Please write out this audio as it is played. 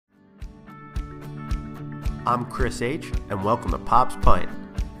I'm Chris H., and welcome to Pop's Pint,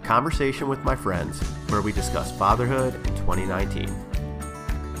 a conversation with my friends where we discuss fatherhood in 2019.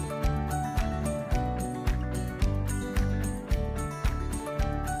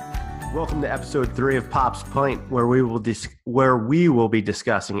 Welcome to episode 3 of Pop's Pint, where we will be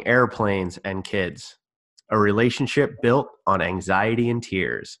discussing airplanes and kids, a relationship built on anxiety and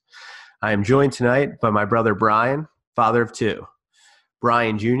tears. I am joined tonight by my brother Brian, father of 2.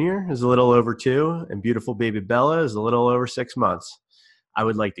 Brian Jr. is a little over 2, and beautiful baby Bella is a little over 6 months. I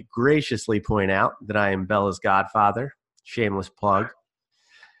would like to graciously point out that I am Bella's godfather. Shameless plug.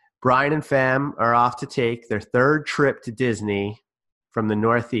 Brian and fam are off to take their 3rd trip to Disney from the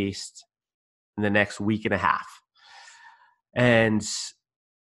Northeast in the next week and a half. And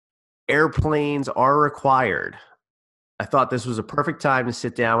airplanes are required. I thought this was a perfect time to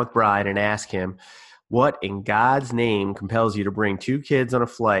sit down with Brian and ask him, what in God's name compels you to bring 2 kids on a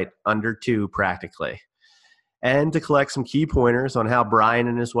flight under 2 practically? And to collect some key pointers on how Brian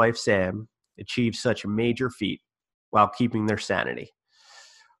and his wife Sam achieved such a major feat while keeping their sanity.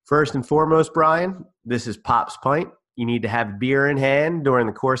 First and foremost, Brian, this is Pop's Pint. You need to have beer in hand during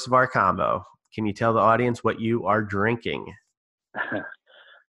the course of our combo. Can you tell the audience what you are drinking?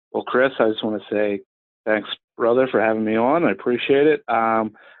 Well, Chris, I just want to say thanks, brother, for having me on. I appreciate it.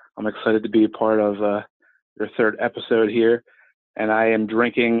 I'm excited to be a part of your 3rd episode here, and I am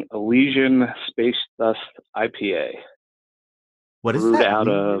drinking Elysian Space Dust IPA. What is brewed that? out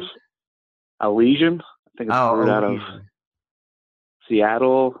of Elysian. I think it's brewed out of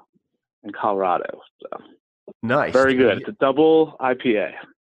Seattle and Colorado. So nice, very good. It's a double IPA.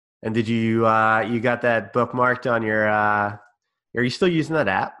 And did you you got that bookmarked on your? Are you still using that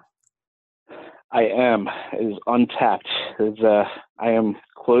app? I am. It is untapped. I am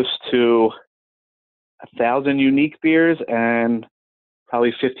close to 1,000 unique beers and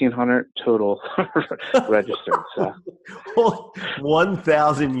probably 1,500 total registered. So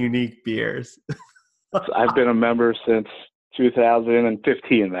 1,000 unique beers. I've been a member since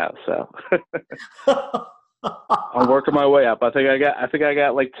 2015 now. So I'm working my way up. I think I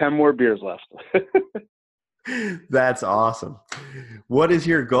got like 10 more beers left. That's awesome. What is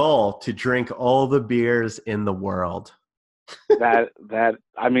your goal? To drink all the beers in the world?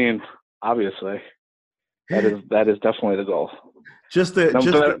 I mean, obviously, that is definitely the goal.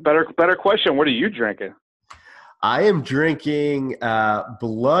 Better question. What are you drinking? I am drinking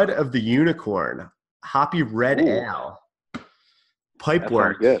Blood of the Unicorn, hoppy red ale.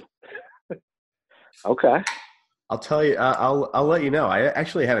 Pipeworks. Good. Okay. I'll tell you. I'll let you know. I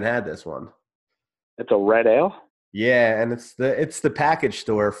actually haven't had this one. It's a red ale? Yeah, and it's the package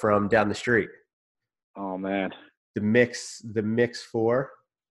store from down the street. Oh man. The mix 4.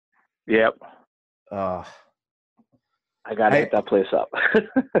 Yep. I gotta hit that place up.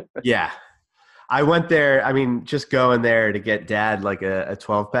 Yeah. I went there, I mean, just going there to get dad like a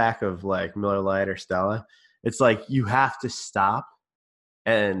 12-pack of like Miller Lite or Stella. It's like you have to stop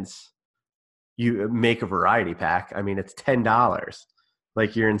and you make a variety pack. I mean, it's $10.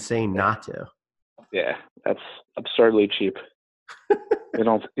 Like you're insane not to. Yeah, that's absurdly cheap. you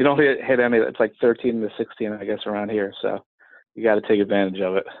don't hit any. It's like 13 to 16, I guess, around here. So you got to take advantage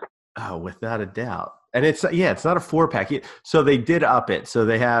of it. Oh, without a doubt. And it's not a 4-pack. So they did up it. So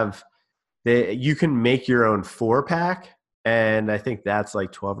you can make your own 4-pack, and I think that's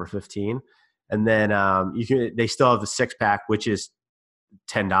like 12 or 15. And then they still have the 6-pack, which is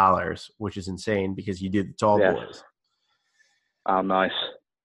 $10, which is insane because you do the tall boys. Oh, nice.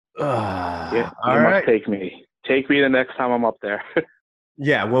 Yeah, all you right. Must take me the next time I'm up there.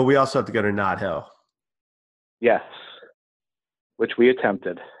 Yeah, well, we also have to go to Knott Hill. Yes, which we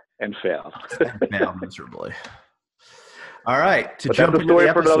attempted and failed. Failed miserably. All right, but jump into the story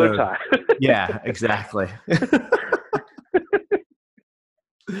for another time. Yeah, exactly.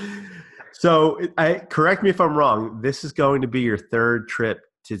 So, correct me if I'm wrong. This is going to be your 3rd trip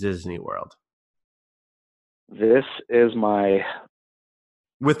to Disney World. This is my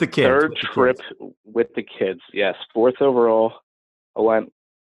with the kids. 3rd trip with the kids. Yes, 4th overall. I went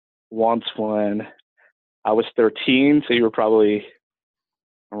once when I was 13, so you were probably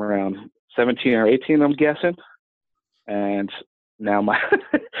around 17 or 18, I'm guessing. And now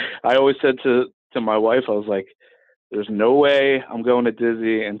I always said to my wife, I was like, there's no way I'm going to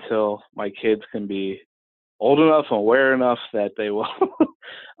Disney until my kids can be old enough and aware enough that they will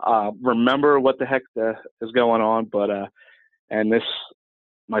remember what the heck is going on. But and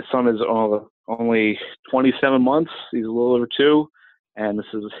my son is only 27 months. He's a little over 2, and this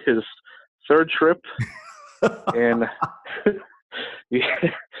is his 3rd trip. And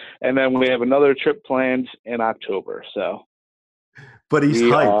and then we have another trip planned in October. So But he's we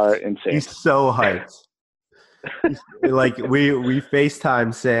hyped. are insane. He's so hyped. Like we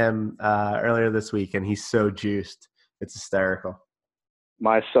FaceTime Sam earlier this week, and he's so juiced. It's hysterical.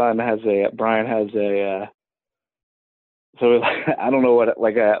 My son Brian has so I don't know what,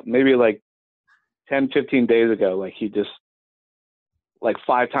 like maybe like 10, 15 days ago, like he just, like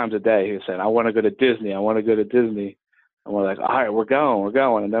 5 times a day, he said, I want to go to Disney. I want to go to Disney. And we're like, all right, we're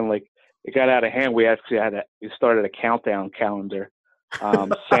going. And then like it got out of hand. We actually we started a countdown calendar.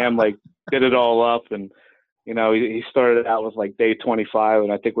 Sam like did it all up, and he started out with like day 25,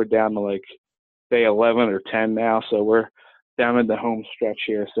 and I think we're down to like day 11 or 10 now. So we're down in the home stretch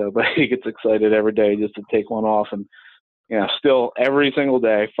here. So, but he gets excited every day just to take one off, and still every single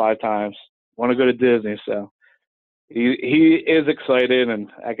day, 5 times, want to go to Disney. So he is excited, and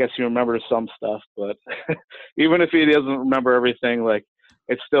I guess he remembers some stuff, but even if he doesn't remember everything, like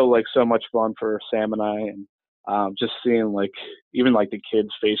it's still like so much fun for Sam and I, and just seeing like even like the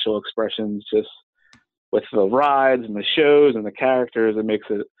kids' facial expressions, just with the rides and the shows and the characters, it makes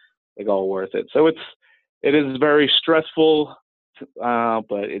it like all worth it. So it is very stressful,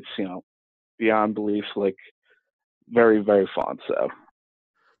 but it's beyond belief, like very, very fun. So.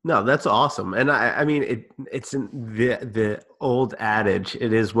 No, that's awesome. And I mean, it's the old adage,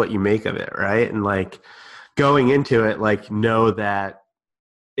 it is what you make of it, right? And like going into it, like know that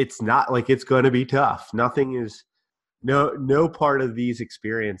it's not like it's going to be tough. Nothing is, no part of these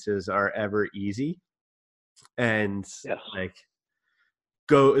experiences are ever easy. And Yes. like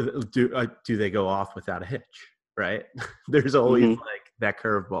do they go off without a hitch, right? There's always like that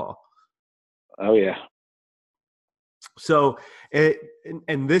curveball. Oh yeah. So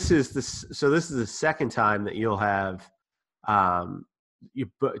this is the second time that you'll have you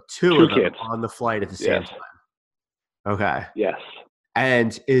put two of them kids on the flight at the same time. Okay. Yes.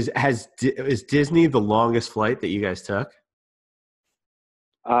 And is Disney the longest flight that you guys took?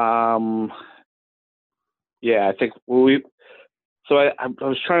 Yeah, I think so I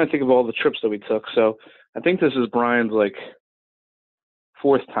was trying to think of all the trips that we took. So I think this is Brian's like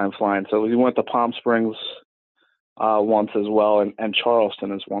 4th time flying. So we went to Palm Springs once as well, and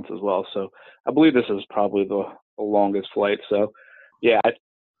Charleston is once as well. So I believe this is probably the longest flight. So yeah,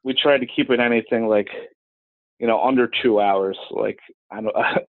 we tried to keep it anything like under 2 hours. Like I don't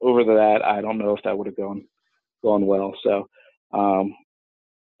over that, I don't know if that would have gone well. So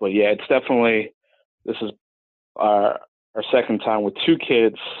but yeah, it's definitely, this is our second time with 2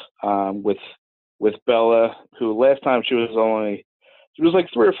 kids, with Bella, who last time she was like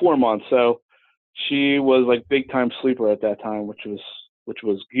 3 or 4 months. So she was like big time sleeper at that time, which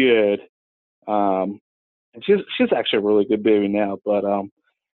was good. And she's actually a really good baby now, but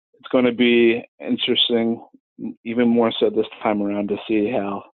it's going to be interesting, even more so this time around, to see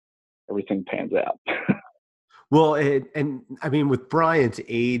how everything pans out. Well, and I mean, with Brian's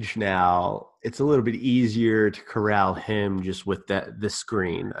age now, it's a little bit easier to corral him just with the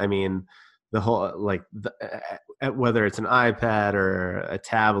screen. I mean, the whole like whether it's an iPad or a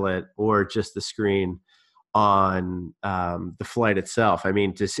tablet or just the screen on the flight itself. I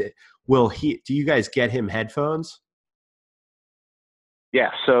mean, do you guys get him headphones?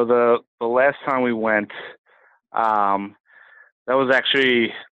 Yeah. So the last time we went, that was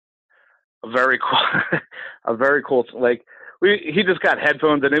actually a very cool, like he just got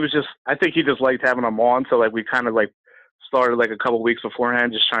headphones, and it was just, I think he just liked having them on. So like we kind of like started like a couple weeks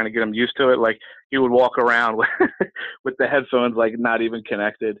beforehand, just trying to get him used to it. Like he would walk around with the headphones, like not even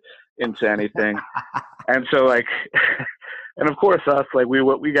connected into anything. And so like, and of course us, like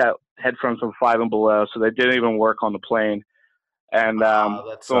we got headphones from Five and Below, so they didn't even work on the plane. And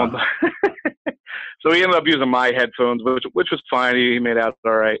so he ended up using my headphones, which was fine. He made out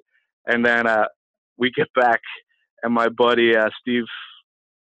all right. And then we get back, and my buddy Steve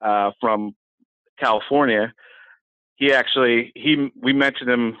from California, we mentioned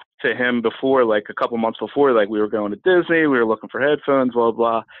him to him before, like a couple months before, like we were going to Disney, we were looking for headphones, blah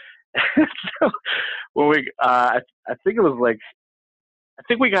blah. So when I think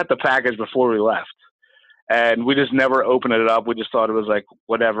we got the package before we left. And we just never opened it up. We just thought it was like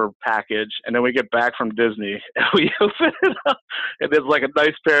whatever package. And then we get back from Disney and we open it up, and there's like a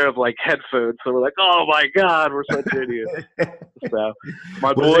nice pair of like headphones. So we're like, oh my God, we're such idiots. So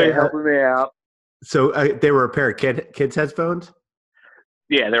my boy helping me out. So they were a pair of kids headphones?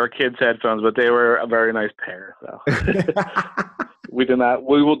 Yeah, they were kids headphones, but they were a very nice pair. So we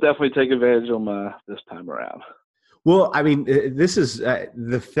will definitely take advantage of them this time around. Well, I mean, this is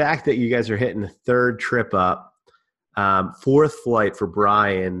the fact that you guys are hitting the 3rd trip up, 4th flight for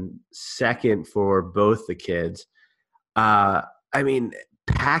Brian, 2nd for both the kids. I mean,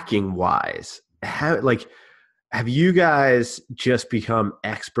 packing wise, have you guys just become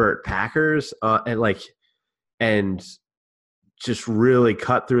expert packers? And like, and just really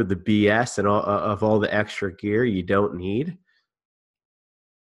cut through the BS and all the extra gear you don't need?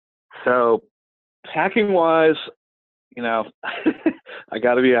 So packing wise, I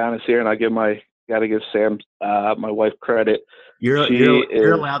got to be honest here, and got to give Sam, my wife, credit. You're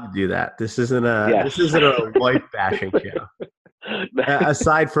allowed to do that. This isn't Yes. a wife bashing show.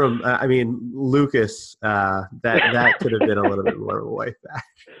 Aside from, I mean, Lucas, that could have been a little bit more of a wife bash.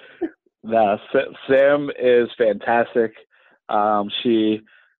 No, Sam is fantastic. She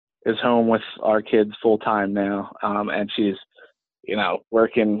is home with our kids full time now, and she's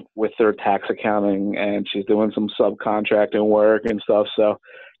working with their tax accounting, and she's doing some subcontracting work and stuff. So,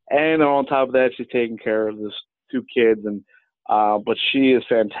 and on top of that, she's taking care of this 2 kids, and but she is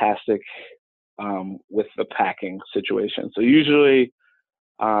fantastic with the packing situation. So usually,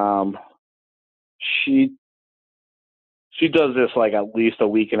 she does this like at least a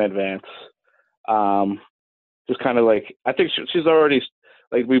week in advance. Just kind of like, I think she's already,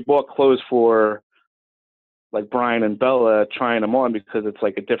 like, we bought clothes for like Brian and Bella, trying them on because it's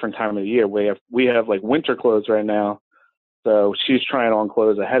like a different time of the year. We have like winter clothes right now, so she's trying on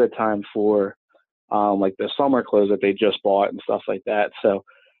clothes ahead of time for like the summer clothes that they just bought and stuff like that. So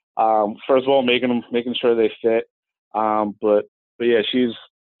first of all, making sure they fit. But yeah,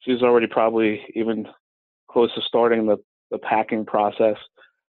 she's already probably even close to starting the packing process.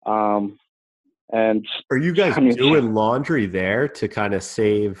 And are you guys doing laundry there to kind of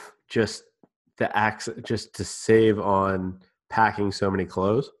save just just to save on packing so many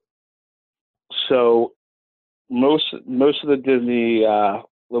clothes? So most of the Disney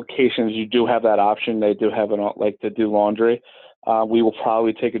locations, you do have that option. They do have like to do laundry. We will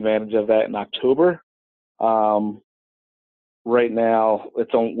probably take advantage of that in October. Right now,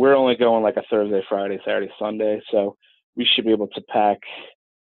 we're only going like a Thursday, Friday, Saturday, Sunday, so we should be able to pack.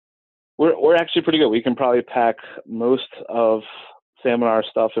 We're actually pretty good. We can probably pack most of Sam and our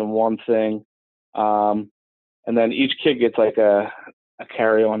stuff in one thing, and then each kid gets like a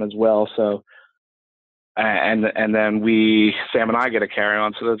carry-on as well. So, and then Sam and I get a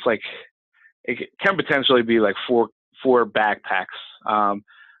carry-on. So it's like, it can potentially be like four backpacks.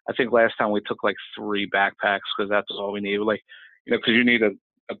 I think last time we took like 3 backpacks because that's all we need. Like, because you need a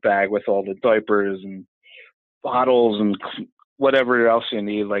bag with all the diapers and bottles and whatever else you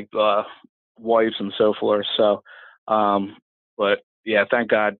need, like wipes and so forth. So, but yeah, thank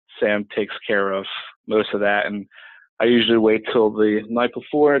God Sam takes care of most of that, and I usually wait till the night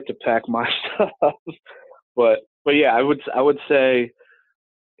before to pack my stuff. But yeah, I would say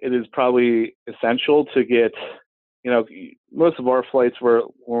it is probably essential to get, most of our flights when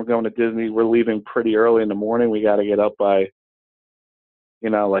we're going to Disney, we're leaving pretty early in the morning. We got to get up by,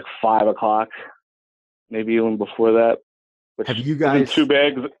 like 5 o'clock, maybe even before that. Have you guys 2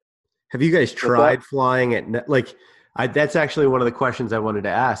 bags? Have you guys tried flying at night? Like, that's actually one of the questions I wanted to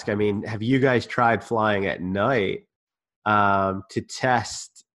ask. I mean, have you guys tried flying at night to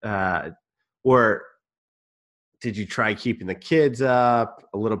test, or did you try keeping the kids up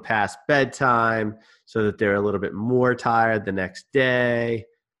a little past bedtime so that they're a little bit more tired the next day?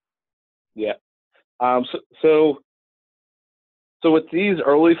 Yeah. So with these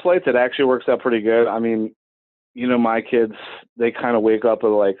early flights, it actually works out pretty good. I mean, my kids, they kind of wake up at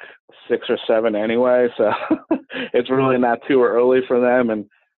like 6 or 7 anyway, so it's really not too early for them, and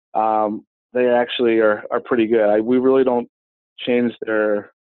they actually are pretty good. We really don't change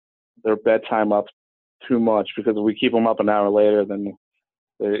their bedtime up too much, because if we keep them up an hour later, then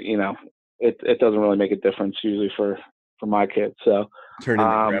it doesn't really make a difference usually for my kids. So turn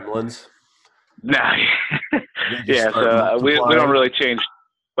into gremlins. Nah. Yeah, so we don't really change.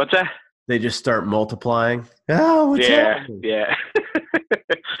 What's that? They just start multiplying. Oh, what's happening? Yeah.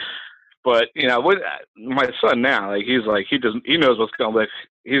 But with my son now, like he knows what's going. Like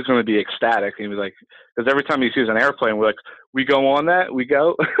he's going to be ecstatic. He was like, because every time he sees an airplane, we go on that, we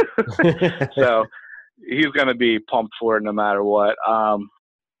go. So he's going to be pumped for it no matter what.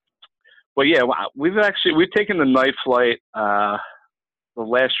 But yeah, we've taken the night flight the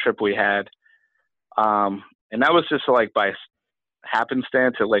last trip we had, and that was just like by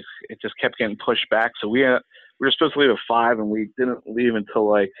happenstance. It just kept getting pushed back. So we were supposed to leave at 5, and we didn't leave until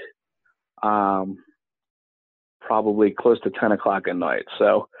like probably close to 10 o'clock at night.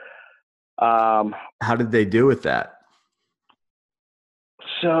 So how did they do with that?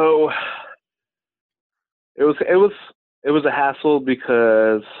 So it was a hassle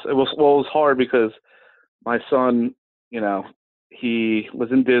because it was hard because my son, he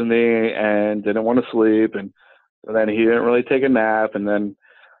was in Disney and didn't want to sleep, and then he didn't really take a nap, and then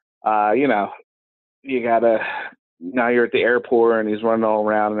now you're at the airport and he's running all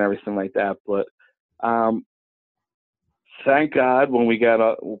around and everything like that. But thank God when we got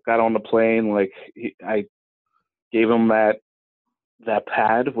on the plane, like I gave him that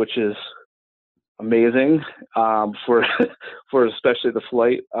pad, which is amazing for for especially the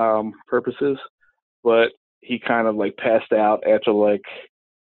flight purposes. But he kind of like passed out after like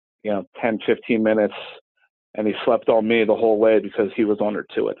 10, 15 minutes, and he slept on me the whole way because he was under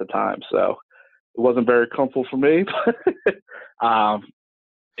 2 at the time. So it wasn't very comfortable for me, but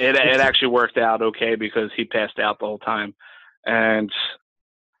it actually worked out okay because he passed out the whole time. And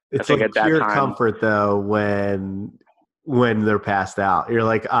It's I think like at that pure time, comfort though when they're passed out. You're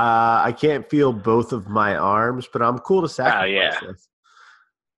like, I can't feel both of my arms, but I'm cool to oh sacrifice yeah, this.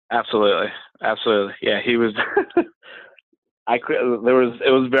 absolutely, absolutely, yeah. He was.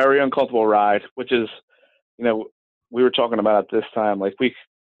 It was a very uncomfortable ride, which is, we were talking about at this time, like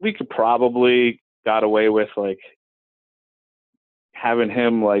we could probably got away with like having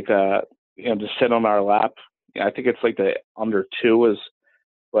him like just sit on our lap. I think it's like the under 2 is,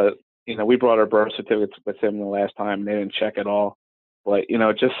 but we brought our birth certificates with him the last time and they didn't check at all. But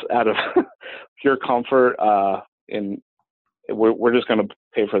just out of pure comfort, and we're just going to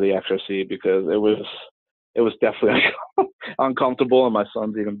pay for the extra seat because it was definitely uncomfortable, and my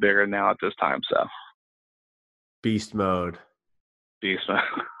son's even bigger now at this time. So Beast mode. beast.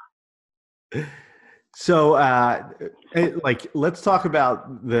 So, let's talk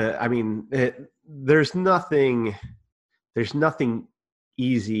about there's nothing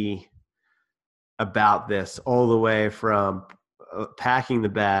easy about this, all the way from packing the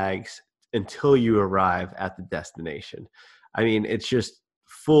bags until you arrive at the destination. I mean, it's just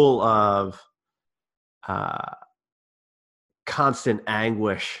full of constant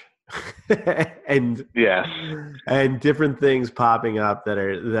anguish and Yes. and different things popping up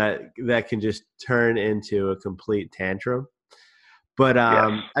that can just turn into a complete tantrum. But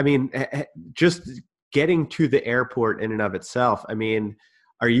Yes. I mean, just getting to the airport in and of itself. I mean,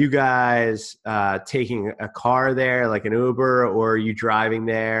 are you guys taking a car there, like an Uber, or are you driving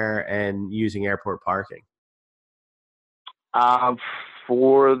there and using airport parking?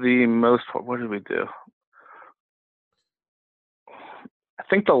 For the most part, what did we do? I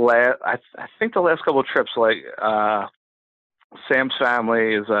think the last couple of trips, like Sam's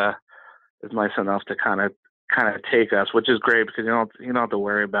family is nice enough to kind of take us, which is great because you don't have to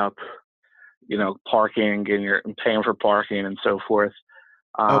worry about parking and paying for parking and so forth.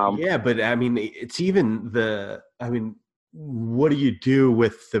 Oh yeah, but I mean, it's even I mean, what do you do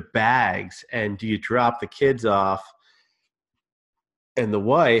with the bags? And do you drop the kids off and the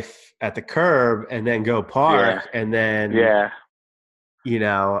wife at the curb and then go park? Yeah. And then, Yeah.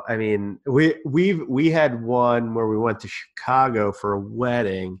 I mean, we had one where we went to Chicago for a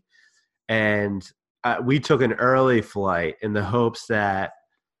wedding, and we took an early flight in the hopes that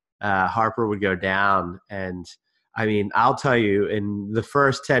Harper would go down. And I mean, I'll tell you, in the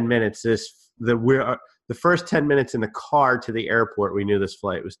first 10 minutes, the first 10 minutes in the car to the airport, we knew this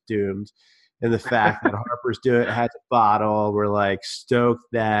flight was doomed. And the fact that Harper's had a bottle, we're like stoked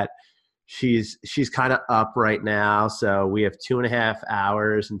that she's kind of up right now. So we have 2.5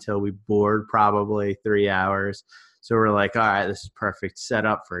 hours until we board, probably 3 hours. So we're like, all right, this is perfect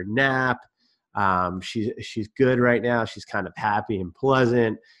setup for a nap. She's good right now. She's kind of happy and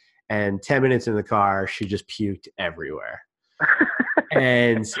pleasant. And 10 minutes in the car, she just puked everywhere.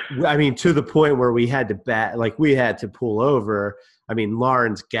 And I mean, to the point where we had to pull over. I mean,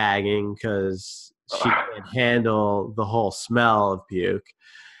 Lauren's gagging because she can't handle the whole smell of puke.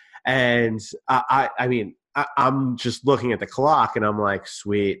 And I mean, I'm just looking at the clock and I'm like,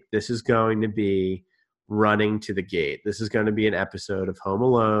 sweet, this is going to be running to the gate. This is going to be an episode of Home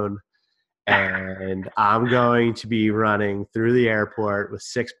Alone. And I'm going to be running through the airport with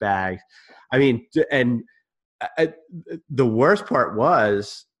 6 bags. I mean, and the worst part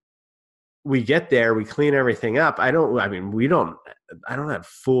was we get there, we clean everything up. I don't have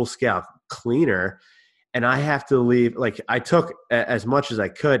full scale cleaner, and I have to leave. Like, I took as much as I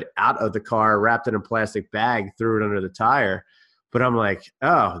could out of the car, wrapped it in a plastic bag, threw it under the tire. But I'm like,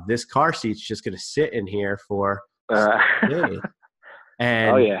 oh, this car seat's just going to sit in here for days.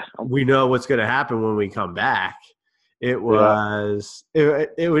 And oh yeah, we know what's going to happen when we come back. It was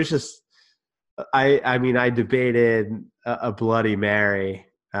just, I mean, I debated a Bloody Mary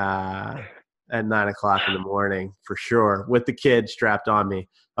at 9:00 in the morning for sure, with the kid strapped on me.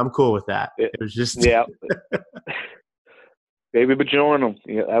 I'm cool with that. It was just baby Bajorno.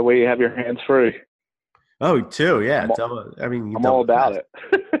 That way you have your hands free. Oh, too, yeah. I'm all about it.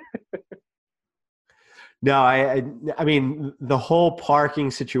 No, I mean, the whole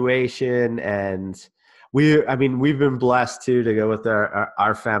parking situation, and we've been blessed too to go with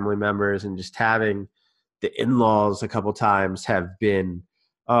our family members, and just having the in-laws a couple times have been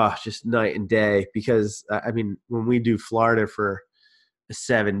just night and day because I mean, when we do Florida for a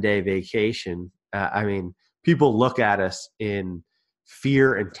 7-day vacation, I mean, people look at us in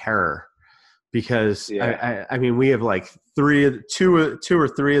fear and terror because Yeah. I mean, we have like two or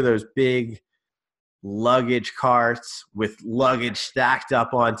three of those big luggage carts with luggage stacked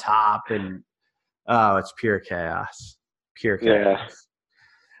up on top, and oh, it's pure chaos, pure Yeah. chaos.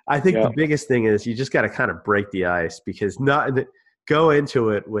 I think the Yep. biggest thing is you just got to kind of break the ice because not go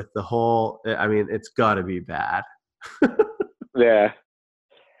into it with the whole. I mean, it's got to be bad. Yeah.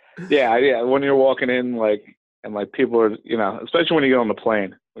 Yeah. Yeah. When you're walking in, like, and like people are, especially when you get on the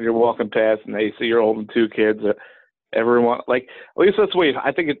plane, when you're walking past and they see you're holding two kids, everyone, like, at least that's the way,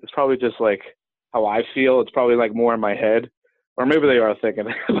 I think it's probably just like how I feel. It's probably like more in my head, or maybe they are thinking,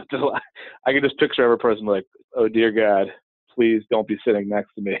 but I can just picture every person like, oh, dear God, please don't be sitting next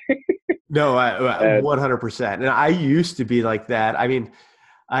to me. No, And, 100%. And I used to be like that. I mean,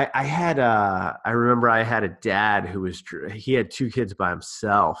 I had I remember I had a dad who he had two kids by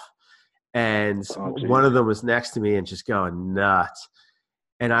himself, and oh, geez. one of them was next to me and just going nuts.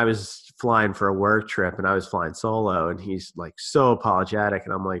 And I was flying for a work trip, and I was flying solo, and he's like so apologetic,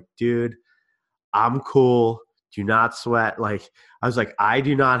 and I'm like, dude, I'm cool. Do not sweat. Like, I was like, I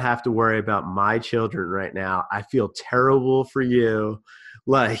do not have to worry about my children right now. I feel terrible for you.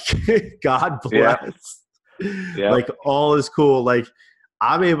 Like, God Yeah. bless. Yeah. Like, all is cool. Like,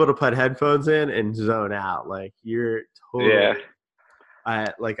 I'm able to put headphones in and zone out. Like, you're Yeah.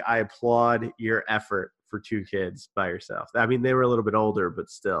 totally, I applaud your effort for two kids by yourself. I mean, they were a little bit older, but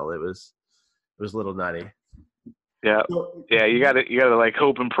still, it was a little nutty. Yeah. So, Yeah. You gotta like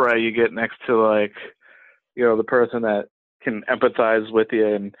hope and pray you get next to like, the person that can empathize with you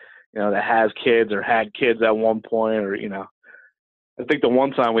and, that has kids or had kids at one point or, I think the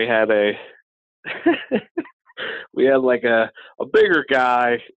one time we had we had like a bigger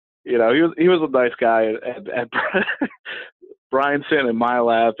guy, he was a nice guy and Brian sitting in my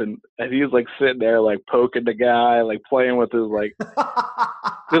lap and he was like sitting there like poking the guy, like playing with his like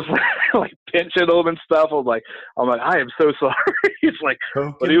just like pinching him and stuff. I'm like, I am so sorry. He's like,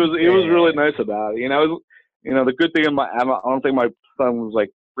 but he Token was really bear. nice about it. The good thing I don't think my son was like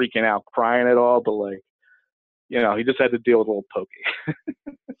freaking out, crying at all, but like, he just had to deal with a little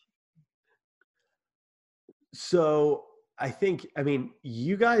poking. So I mean,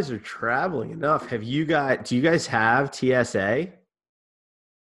 you guys are traveling enough. Do you guys have TSA?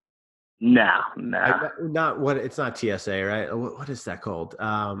 No, no. Not what, it's not TSA, right? What is that called?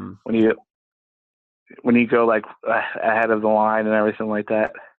 When you go like ahead of the line and everything like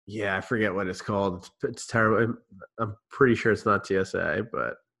that. Yeah, I forget what it's called. It's terrible. I'm pretty sure it's not TSA,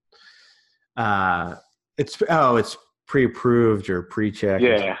 but it's pre-approved or pre-check or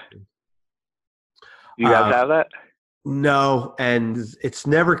Yeah. something. You guys Uh, have that? no, and it's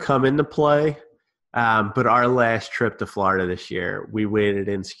never come into play. But our last trip to Florida this year, we waited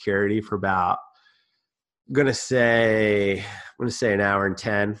in security for about, I'm gonna say an hour and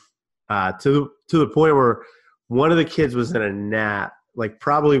 10, to the point where one of the kids was in a nap, like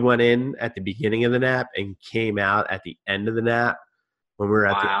probably went in at the beginning of the nap and came out at the end of the nap when we were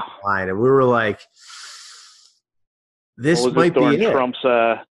at the end Wow. of the line, and we were like, What this was this might be during it.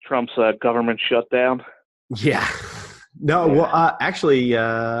 Trump's government shutdown? Yeah. No, Yeah. well, actually,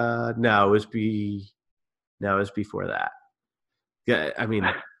 no, it was before that. Yeah, I mean,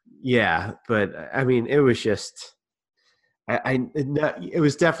 yeah, but I mean, it was just, it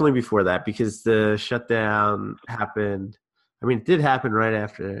was definitely before that because the shutdown happened. I mean, it did happen right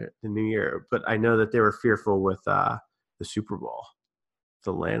after the New Year, but I know that they were fearful with the Super Bowl,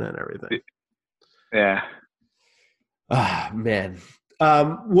 with Atlanta and everything. Yeah. Ah, man.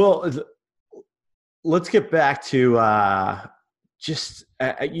 Well, let's get back to just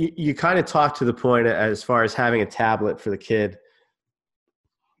you kind of talked to the point as far as having a tablet for the kid.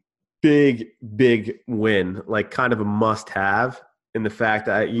 Big win, like kind of a must have in the fact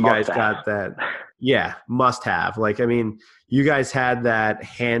that you Must guys have. got that. Yeah, must have. Like, I mean, you guys had that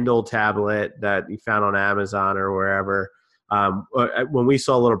handle tablet that you found on Amazon or wherever. When we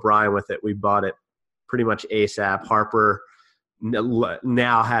saw little Brian with it, we bought it pretty much ASAP. Harper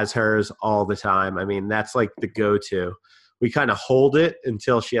now has hers all the time. I mean, that's like the go-to. We kind of hold it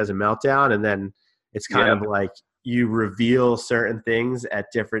until she has a meltdown, and then it's kind Yep. of like you reveal certain things at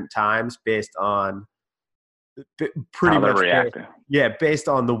different times based on pretty How they're much reacting. based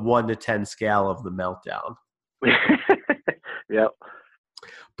on the 1 to 10 scale of the meltdown. Yep.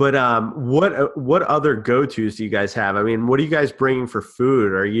 But what other go-tos do you guys have? I mean, what are you guys bringing for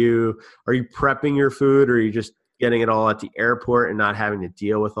food? Are you prepping your food, or are you just getting it all at the airport and not having to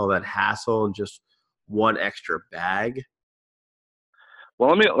deal with all that hassle and just one extra bag?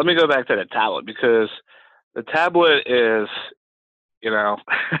 Well, let me go back to the tablet, because the tablet is,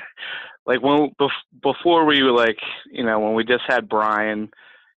 like before we were like, when we just had Brian,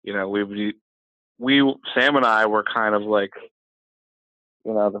 we Sam and I were kind of like,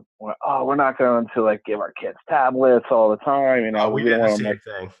 we're not going to like give our kids tablets all the time, We we did don't the want them same like,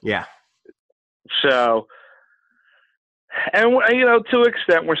 thing. Yeah. so. And to an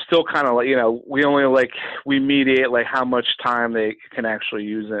extent, we're still kind of like, we only like, we mediate like how much time they can actually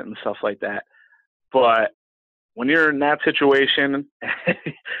use it and stuff like that. But when you're in that situation,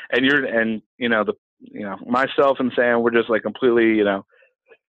 and myself and Sam, we're just like completely,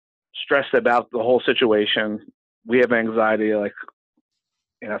 stressed about the whole situation. We have anxiety like,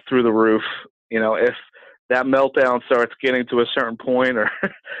 through the roof. If that meltdown starts getting to a certain point, or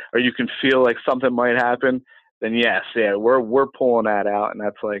or you can feel like something might happen, then yes, yeah, we're pulling that out, and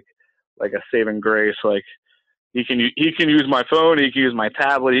that's like a saving grace. Like he can use my phone, he can use my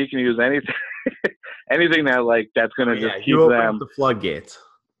tablet, he can use anything, anything that's gonna just keep you open them. up the floodgates.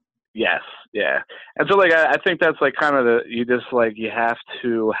 Yes, yeah, and so like I think that's like kind of you have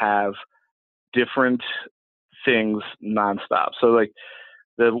to have different things nonstop. So like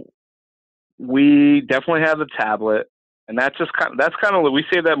we definitely have the tablet, and that's kind of we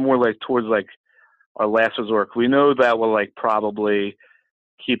say that more like towards like our last resort. We know that will like probably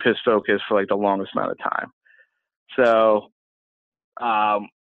keep his focus for like the longest amount of time. So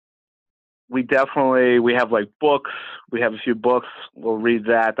we have like books. We have a few books. We'll read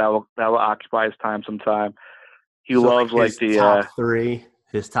that. That will occupy his time sometime. He loves like the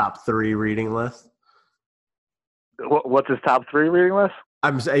his top three reading list. What's his top three reading list?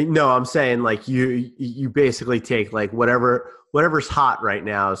 I'm saying like you basically take like whatever's hot right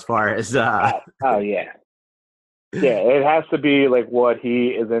now as far as oh yeah. Yeah, it has to be like what he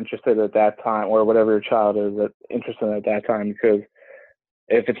is interested in at that time, or whatever your child is interested in at that time, because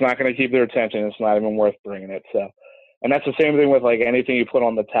if it's not going to keep their attention, it's not even worth bringing it. So, and that's the same thing with like anything you put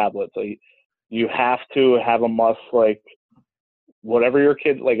on the tablet. So you have to have a must, like whatever your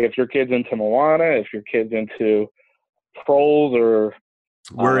kid, like if your kid's into Moana, if your kid's into Trolls, or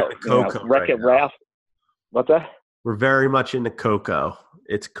we're into Coco Wreck-It Ralph. What's that? We're very much into Coco.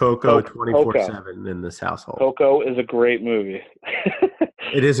 It's Coco 24/7 in this household. Coco is a great movie.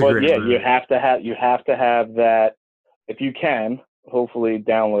 It is a great movie. You have to have that if you can. Hopefully,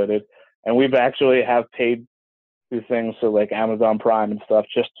 download it. And we've actually have paid through things so like Amazon Prime and stuff,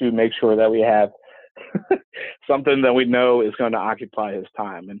 just to make sure that we have something that we know is going to occupy his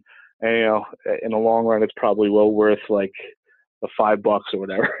time. And in the long run, it's probably well worth like the $5 or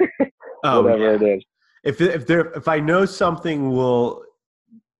whatever, whatever it is. If I know something will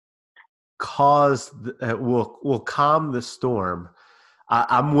will calm the storm,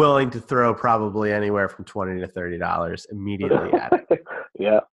 I'm willing to throw probably anywhere from $20 to $30 immediately at it.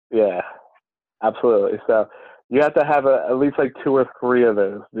 Yeah, absolutely. So you have to have at least like 2 or 3 of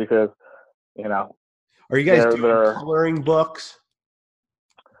those, because Are you guys doing coloring books?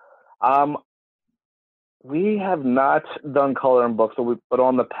 We have not done coloring books, but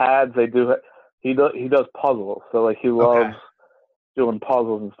on the pads they do. He does puzzles, so like he loves doing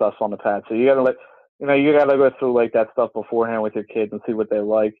puzzles and stuff on the pad. So you gotta you gotta go through like that stuff beforehand with your kids and see what they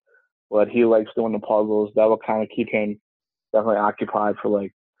like. But he likes doing the puzzles. That will kind of keep him definitely occupied for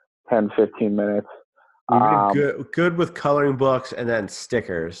like 10, 15 minutes. Good with coloring books, and then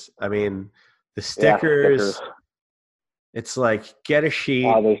stickers. I mean, the stickers. It's like get a sheet.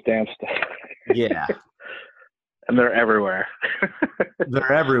 Oh, those damn stickers. Yeah. And they're everywhere.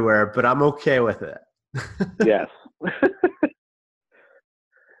 They're everywhere, but I'm okay with it. Yes.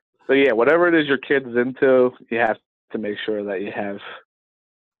 So yeah, whatever it is your kid's into, you have to make sure that you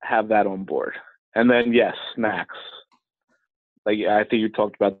have that on board. And then yes, snacks. Like I think you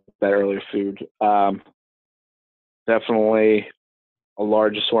talked about that earlier. Food. Definitely a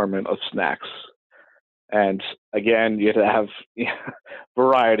large assortment of snacks. And again, you have to have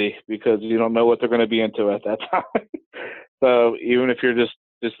variety, because you don't know what they're going to be into at that time. So even if you're just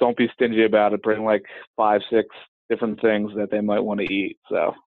don't be stingy about it. Bring like 5, 6 different things that they might want to eat.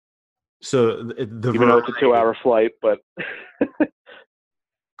 So even though it's a 2-hour flight, but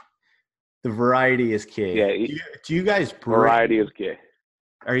the variety is key. Yeah. Do you guys variety is key?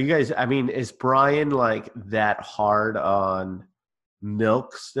 Are you guys? I mean, is Brian like that hard on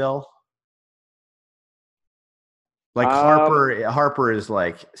milk still? Like Harper is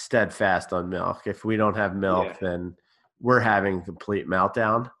like steadfast on milk. If we don't have milk, then we're having a complete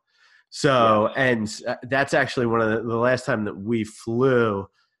meltdown. So, and that's actually one of the last time that we flew,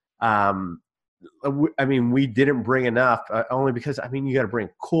 I mean, we didn't bring enough only because, I mean, you got to bring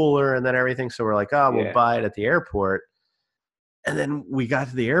a cooler and then everything. So we're like, oh, we'll buy it at the airport. And then we got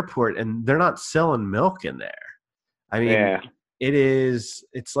to the airport and they're not selling milk in there. I mean,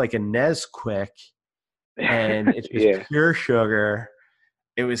 it's like a Nesquik and it's just pure sugar.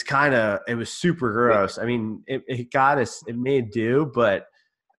 It was super gross. I mean, it got us, it made do, but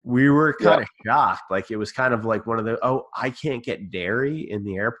we were kind of shocked. Like, it was kind of like one of the, I can't get dairy in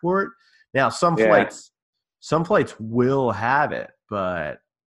the airport. Now, some flights will have it, but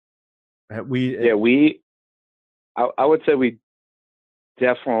I would say we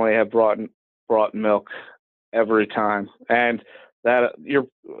definitely have brought milk every time. And that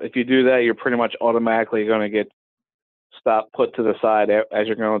if you do that, you're pretty much automatically going to get put to the side as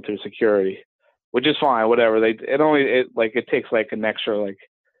you're going through security, which is fine. Whatever it takes like an extra like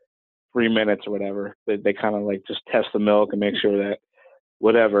 3 minutes or whatever. They kind of like just test the milk and make sure that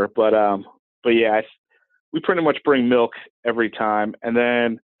whatever. But yeah, we pretty much bring milk every time.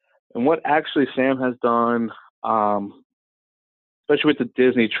 And what actually Sam has done, especially with the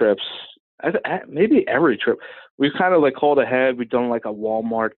Disney trips, maybe every trip, we've kind of like called ahead. We've done like a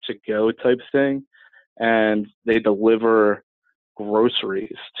Walmart to go type thing, and they deliver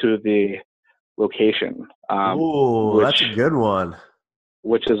groceries to the location. That's a good one.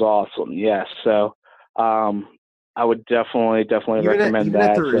 Which is awesome. Yes. So, I would definitely recommend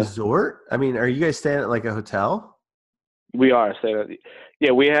that. At the resort? I mean, are you guys staying at like a hotel? We are staying at.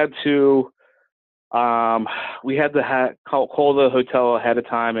 Yeah, we had to. We had to call the hotel ahead of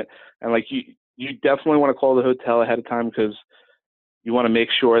time, and like you definitely want to call the hotel ahead of time because you want to make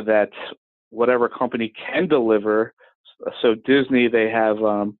sure that whatever company can deliver. So Disney, they have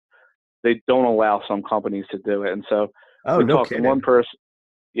they don't allow some companies to do it, and so we talked to one person.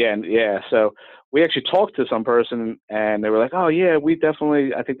 Yeah. So we actually talked to some person, and they were like, "Oh yeah,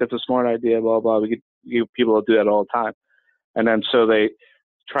 I think that's a smart idea." Blah blah. We get people to do that all the time, and then so they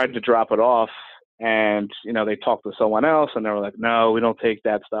tried to drop it off, and they talked to someone else, and they were like, "No, we don't take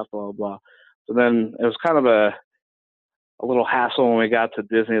that stuff." Blah blah. So then it was kind of a little hassle when we got to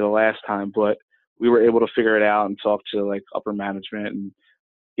Disney the last time, but we were able to figure it out and talk to like upper management and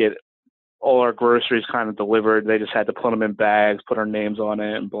get all our groceries kind of delivered. They just had to put them in bags, put our names on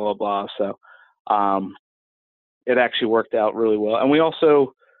it, and blah, blah, blah. So it actually worked out really well. And we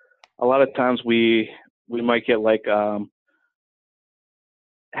also, a lot of times we might get like,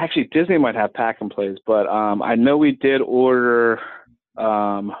 actually Disney might have pack and plays, but I know we did order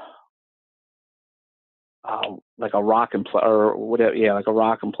like a rock and play or whatever. Yeah, like a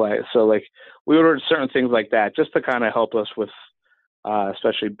rock and play. So like we ordered certain things like that just to kind of help us with,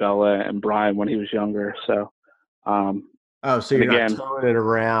 especially Bella and Brian when he was younger. So, so you're not towing it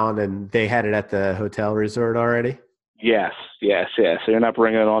around, and they had it at the hotel resort already? Yes. So you're not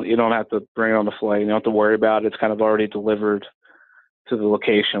bringing it on. You don't have to bring it on the flight. You don't have to worry about it. It's kind of already delivered to the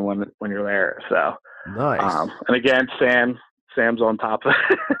location when you're there. So nice. And again, Sam's on top of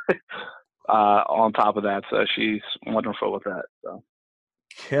that. So she's wonderful with that. So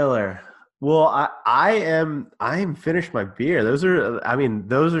killer. Well, I am finished my beer. Those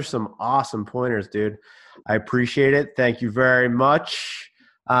are some awesome pointers, dude. I appreciate it. Thank you very much.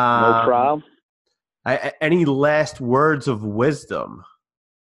 No problem. Any last words of wisdom?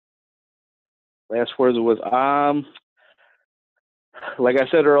 Last words of wisdom. Like I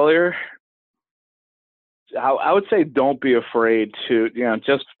said earlier, I would say don't be afraid to,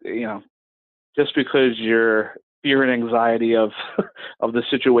 just because you're fear and anxiety of the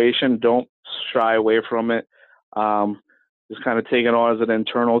situation, don't shy away from it. Just kind of take it on as an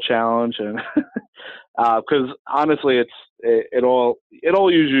internal challenge, and because honestly, it all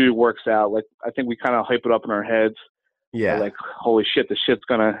usually works out. Like I think we kind of hype it up in our heads. Yeah. Like holy shit, the shit's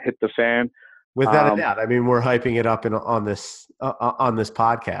gonna hit the fan. Without a doubt. I mean, we're hyping it up on this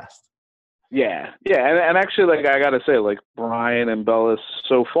podcast. Yeah, and actually, like I gotta say, like Brian and Bella,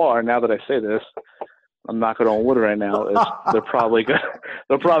 so far, now that I say this, I'm knocking on wood right now. They're probably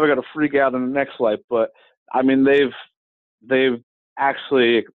gonna freak out in the next flight. But I mean, they've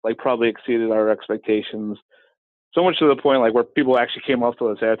actually like probably exceeded our expectations. So much to the point like where people actually came up to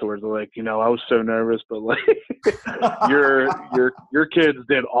us afterwards. They're like, I was so nervous, but like your kids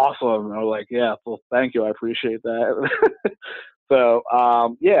did awesome. And I was like, yeah, well, thank you, I appreciate that. So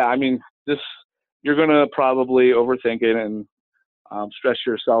yeah, I mean, you're gonna probably overthink it and stress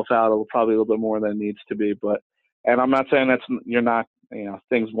yourself out probably a little bit more than it needs to be. And I'm not saying you're not,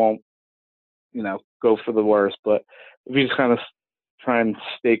 things won't, go for the worst, but if you just kind of try and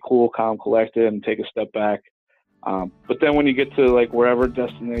stay cool, calm, collected, and take a step back. But then when you get to like wherever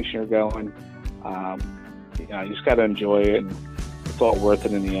destination you're going, you just got to enjoy it, and it's all worth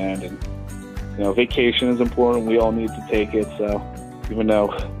it in the end. And vacation is important. We all need to take it. So even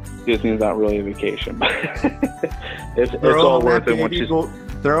though Disney is not really a vacation, but it's all worth it.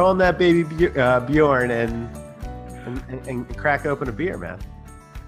 Throw on that baby Bjorn and crack open a beer, man.